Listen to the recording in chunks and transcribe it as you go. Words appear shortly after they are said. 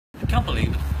can't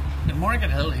believe it. In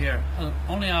Markethill here,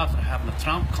 only after having a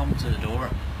tramp come to the door,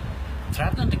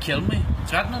 threatening to kill me,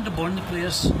 threatening to burn the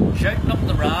place, shouting up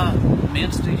the Ra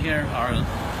main street here, or in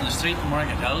the street in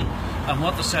Markethill, and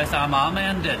what the South Armagh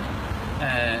men did,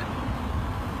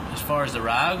 as far as the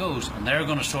Ra goes, and they're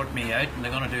going to sort me out, and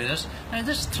they're going to do this. Now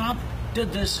this tramp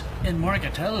did this in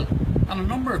Markethill, and a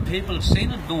number of people have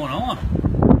seen it going on.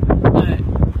 Now,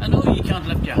 I know you can't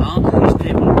lift your hand to these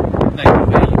people like the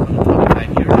way you could have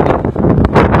 25 years ago.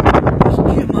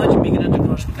 Can you imagine me getting into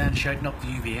cross with then shouting up the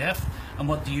UVF and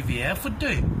what the UVF would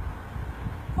do?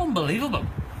 Unbelievable.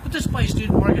 But this boy stood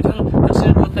in Markethill and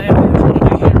said what they was going to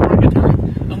do here in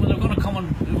Markethill, and they were going to come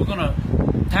and they were going to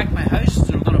attack my house,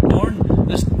 they were going to burn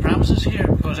this premises here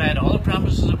because I had all the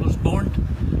premises that was burned.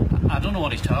 I don't know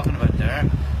what he's talking about there,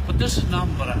 but this is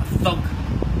nothing but a thug.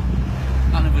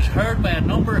 And it was heard by a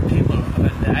number of people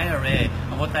about the IRA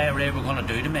and what the IRA were going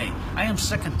to do to me. I am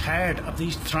sick and tired of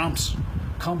these tramps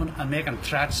coming and making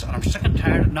threats, and I'm sick and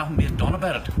tired of nothing being done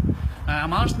about it. Now,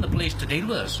 I'm asking the police to deal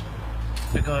with this,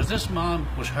 because this man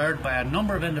was heard by a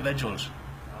number of individuals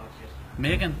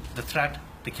making the threat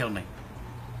to kill me.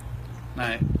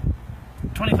 Now,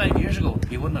 25 years ago,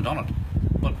 he wouldn't have done it,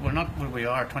 but we're not where we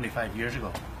are 25 years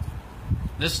ago.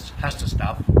 This has to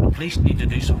stop. The police need to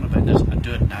do something about this and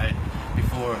do it now.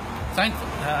 Before,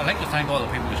 I'd like to thank all the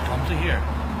people who's come to here,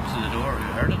 to the door,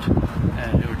 who heard it,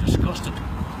 who were disgusted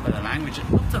by the language.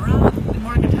 Up the road in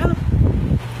Markethill.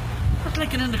 That's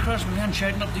like getting in the cross with men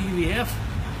shouting up the UVF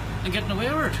and getting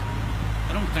away with it.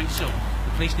 I don't think so.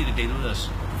 The police need to deal with this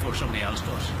before somebody else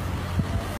does.